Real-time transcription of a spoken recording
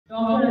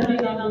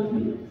Dr.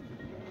 Abdul.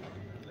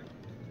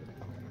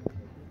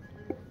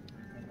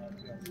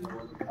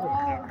 ओ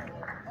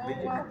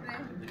बाप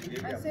रे,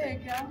 ऐसे है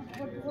क्या?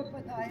 बहुत बहुत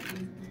बधाई,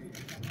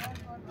 बहुत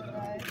बहुत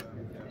बधाई,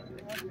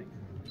 बहुत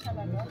अच्छा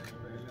लगा।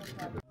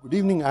 Good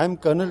evening. I am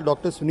Colonel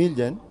Dr. Sunil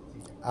Jain,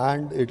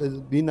 and it has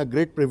been a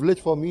great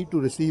privilege for me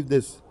to receive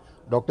this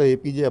Dr.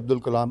 A.P.J.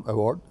 Abdul Kalam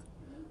Award.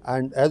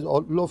 And as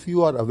all of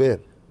you are aware,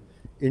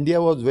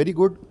 India was very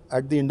good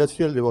at the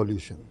Industrial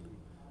Revolution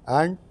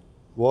and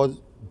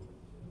was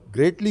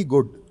greatly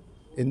good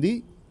in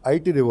the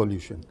IT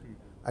revolution.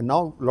 And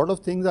now a lot of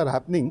things are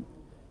happening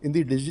in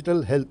the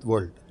digital health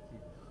world.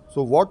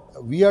 So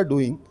what we are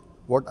doing,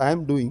 what I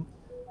am doing,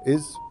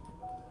 is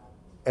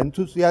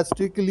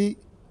enthusiastically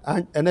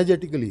and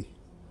energetically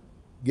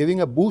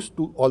giving a boost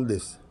to all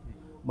this.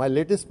 My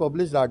latest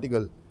published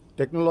article,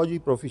 Technology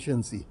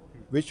Proficiency,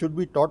 which should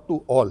be taught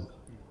to all,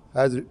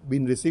 has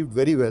been received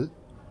very well,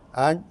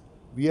 and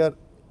we are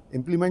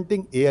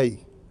implementing AI,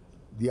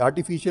 the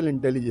artificial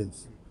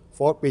intelligence,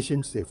 for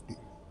patient safety.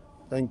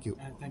 Thank you.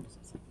 Thank you,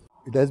 sir.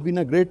 It has been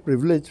a great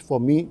privilege for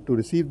me to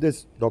receive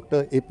this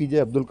Dr. A.P.J.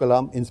 Abdul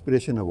Kalam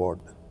Inspiration Award.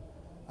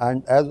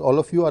 And as all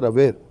of you are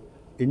aware,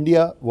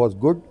 India was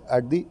good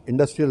at the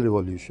Industrial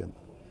Revolution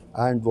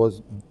and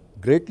was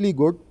greatly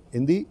good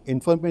in the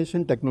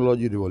Information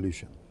Technology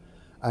Revolution.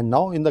 And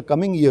now in the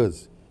coming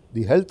years,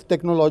 the health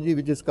technology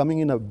which is coming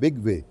in a big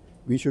way,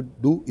 we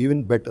should do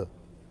even better.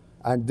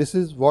 And this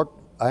is what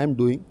I am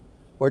doing,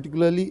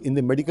 particularly in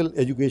the medical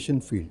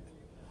education field.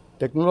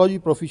 Technology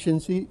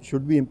proficiency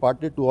should be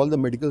imparted to all the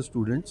medical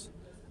students,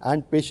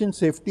 and patient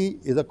safety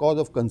is a cause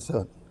of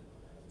concern,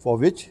 for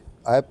which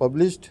I have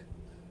published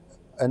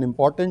an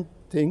important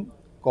thing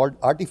called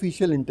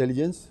artificial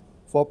intelligence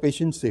for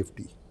patient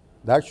safety.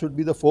 That should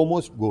be the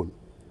foremost goal.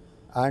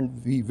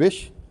 And we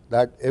wish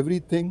that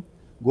everything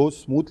goes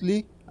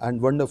smoothly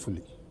and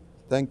wonderfully.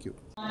 Thank you.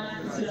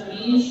 Mr.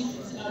 Ramesh,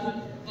 Mr.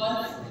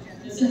 Abdul,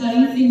 Mr.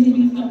 Hari Singh to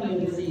be from